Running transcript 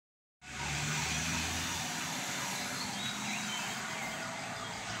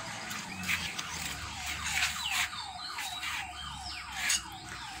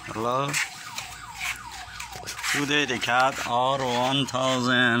Hello. Today the cat are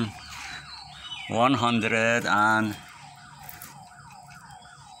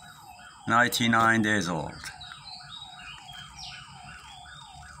 1,199 days old.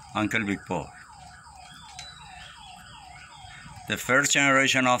 Uncle Big Boy. The first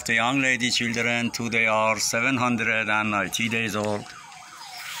generation of the young lady children today are 790 days old.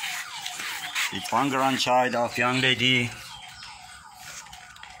 With one grandchild of young lady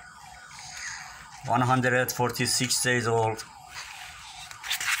 146 days old,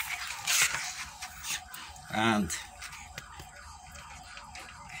 and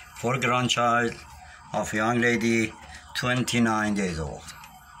 4 grandchild of young lady 29 days old.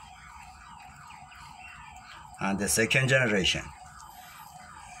 And the second generation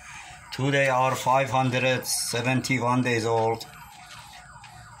today are 571 days old,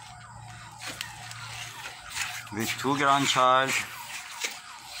 with 2 grandchild,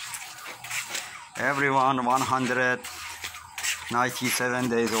 everyone 197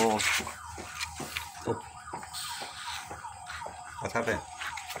 days old. Oh. What happened?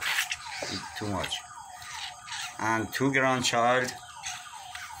 Too much. And 2 grandchild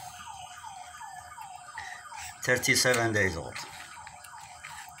 37 days old.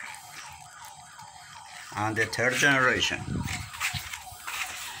 And the third generation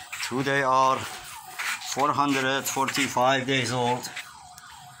today are 445 days old,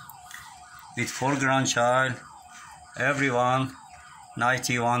 with 4 grandchild, everyone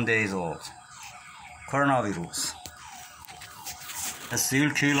 91 days old. Coronavirus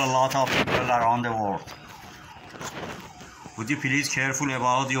still kill a lot of people around the world. Would you please careful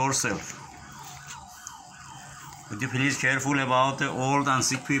about yourself? Would you please careful about the old and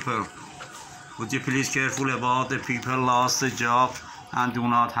sick people? Would you please careful about the people lost a job and do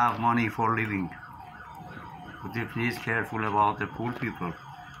not have money for living? Would you please careful about the poor people,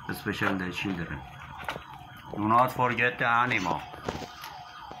 especially the children? Do not forget the animal.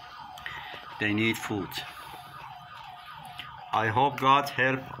 They need food. I hope God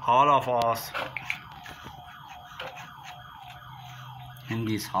help all of us in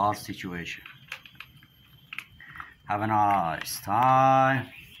this hard situation. Have a nice time.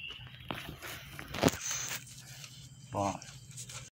 Bye.